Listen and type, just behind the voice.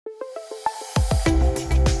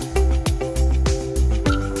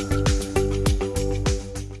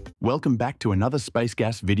Welcome back to another space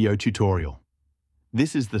gas video tutorial.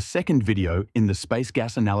 This is the second video in the space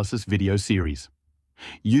gas analysis video series.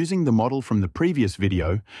 Using the model from the previous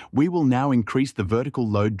video, we will now increase the vertical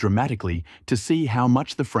load dramatically to see how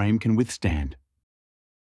much the frame can withstand.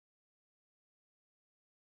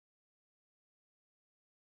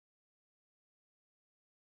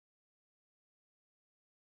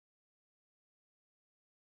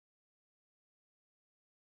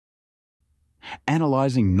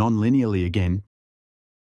 Analyzing non-linearly again,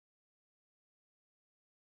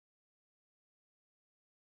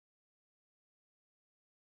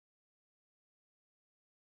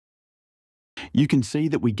 you can see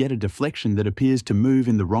that we get a deflection that appears to move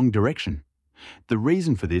in the wrong direction. The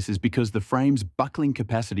reason for this is because the frame's buckling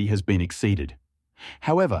capacity has been exceeded.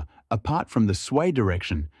 However, apart from the sway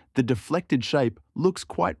direction, the deflected shape looks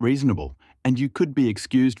quite reasonable, and you could be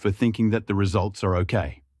excused for thinking that the results are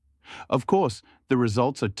okay. Of course, the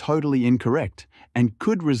results are totally incorrect and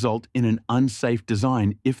could result in an unsafe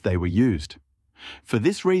design if they were used. For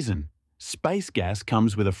this reason, space gas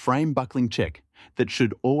comes with a frame buckling check that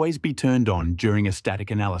should always be turned on during a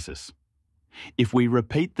static analysis. If we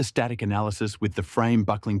repeat the static analysis with the frame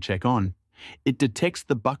buckling check on, it detects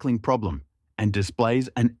the buckling problem and displays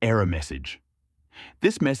an error message.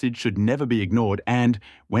 This message should never be ignored and,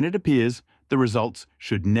 when it appears, the results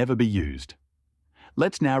should never be used.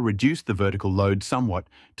 Let's now reduce the vertical load somewhat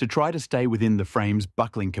to try to stay within the frame's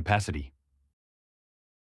buckling capacity.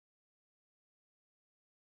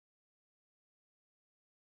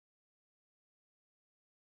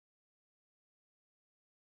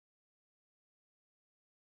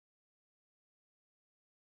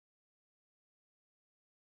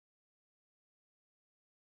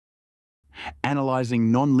 Analyzing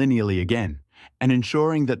non-linearly again and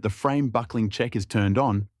ensuring that the frame buckling check is turned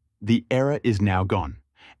on, the error is now gone,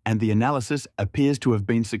 and the analysis appears to have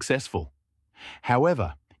been successful.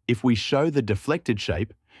 However, if we show the deflected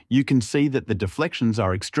shape, you can see that the deflections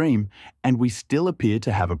are extreme and we still appear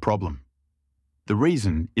to have a problem. The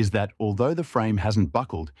reason is that although the frame hasn't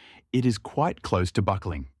buckled, it is quite close to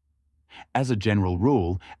buckling. As a general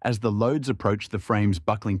rule, as the loads approach the frame's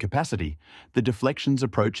buckling capacity, the deflections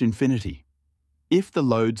approach infinity. If the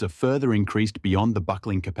loads are further increased beyond the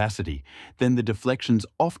buckling capacity, then the deflections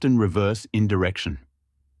often reverse in direction.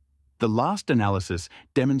 The last analysis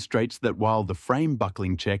demonstrates that while the frame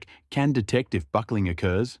buckling check can detect if buckling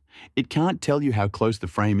occurs, it can't tell you how close the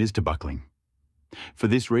frame is to buckling. For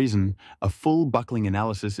this reason, a full buckling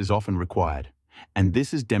analysis is often required, and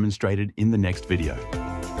this is demonstrated in the next video.